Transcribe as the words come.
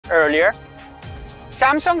earlier.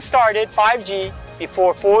 Samsung started 5G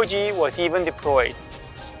before 4G was even deployed.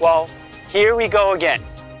 Well, here we go again.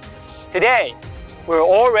 Today, we're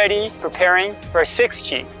already preparing for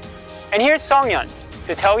 6G. And here's Sungyeon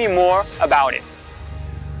to tell you more about it.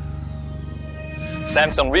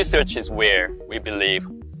 Samsung Research is where we believe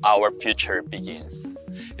our future begins.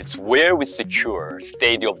 It's where we secure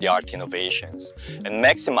state-of-the-art innovations and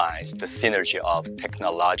maximize the synergy of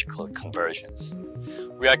technological convergence.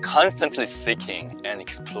 We are constantly seeking and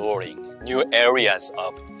exploring new areas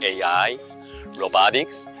of AI,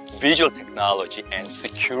 robotics, visual technology, and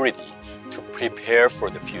security to prepare for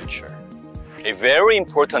the future. A very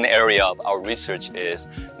important area of our research is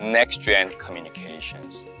next-gen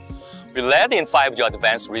communications. We led in 5G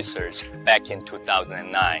advanced research back in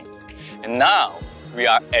 2009, and now we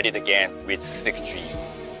are at it again with 6G.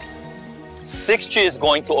 6G is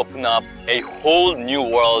going to open up a whole new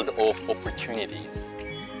world of opportunities.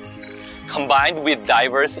 Combined with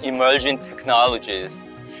diverse emerging technologies,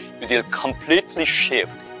 it will completely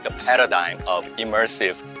shift the paradigm of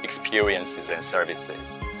immersive experiences and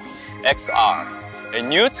services. XR, a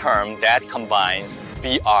new term that combines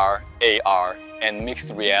VR, AR, and mixed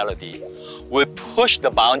reality, will push the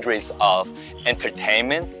boundaries of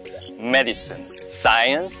entertainment, medicine,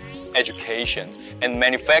 science, education, and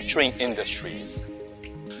manufacturing industries.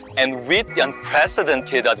 And with the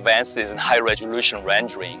unprecedented advances in high-resolution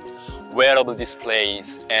rendering, wearable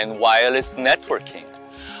displays, and wireless networking,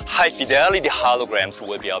 high-fidelity holograms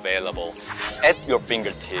will be available at your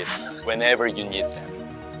fingertips whenever you need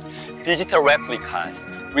them. Digital replicas,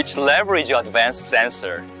 which leverage advanced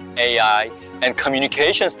sensor, AI, and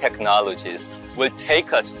communications technologies, will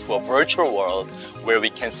take us to a virtual world where we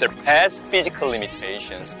can surpass physical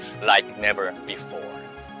limitations like never before.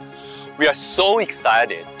 We are so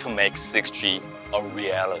excited to make 6G a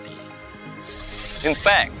reality. In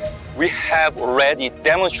fact, we have already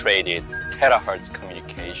demonstrated terahertz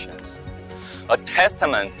communications, a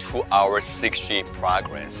testament to our 6G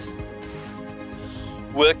progress.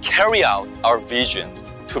 We'll carry out our vision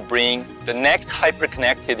to bring the next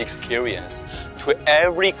hyper-connected experience to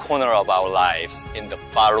every corner of our lives in the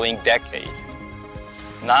following decade.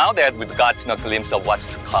 Now that we've gotten a glimpse of what's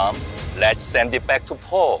to come, let's send it back to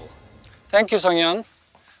Paul. Thank you, Sungyeon,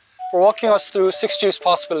 for walking us through 6G's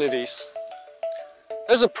possibilities.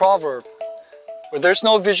 There's a proverb, where there's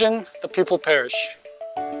no vision, the people perish.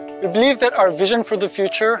 We believe that our vision for the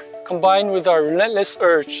future, combined with our relentless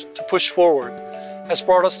urge to push forward, has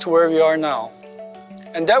brought us to where we are now.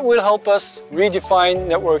 And that will help us redefine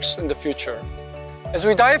networks in the future. As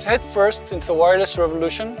we dive headfirst into the wireless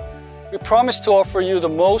revolution, we promise to offer you the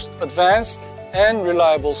most advanced and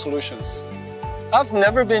reliable solutions. I've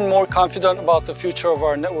never been more confident about the future of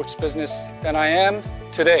our networks business than I am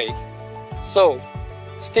today. So,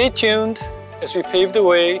 stay tuned as we pave the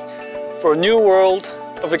way for a new world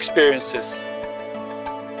of experiences.